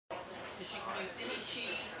because you can use any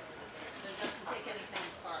cheese and it doesn't take anything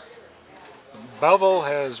apart. Belleville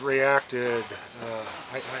has reacted,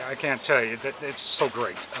 I can't tell you, that it's so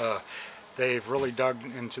great. They've really dug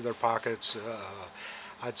into their pockets.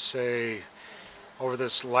 I'd say over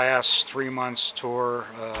this last 3 months tour,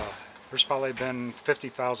 there's probably been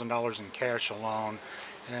 $50,000 in cash alone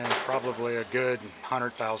and probably a good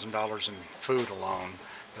 $100,000 in food alone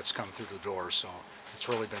that's come through the door, so it's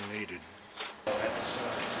really been needed. That's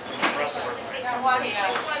impressive. Now watch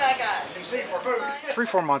this one I got.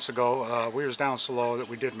 3-4 months ago, we was down so low that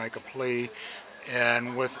we did make a plea,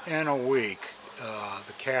 and within a week,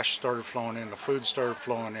 the cash started flowing in, the food started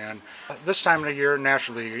flowing in. This time of the year,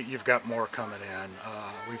 naturally, you've got more coming in.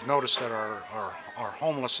 We've noticed that our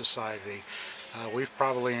homeless society, we've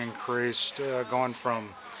probably increased going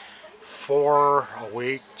from 4 a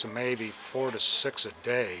week to maybe 4 to 6 a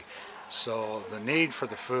day. So the need for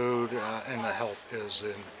the food and the help is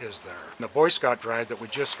there. The Boy Scout drive that we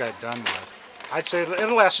just got done with, I'd say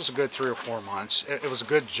it'll last us a good 3 or 4 months. It was a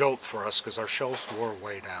good jolt for us because our shelves were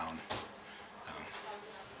way down.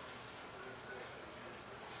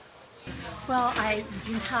 Well, I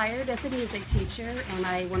retired as a music teacher and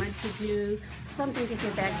I wanted to do something to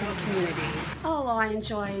give back to the community. Oh, well, I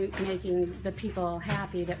enjoy making the people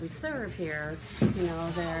happy that we serve here. You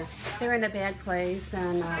know, they're in a bad place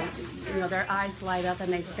and, you know, their eyes light up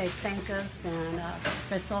and they thank us and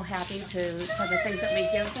they're so happy for the things that we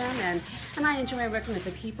give them. And I enjoy working with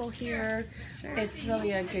the people here. Sure. It's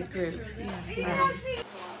really a good group. Yeah.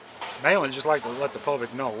 Mainly, just like to let the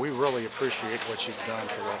public know, we really appreciate what you've done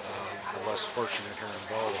for the less fortunate here in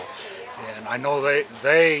Belleville. And I know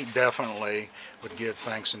they definitely would give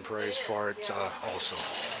thanks and praise for it also.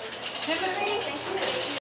 Timothy, thank you.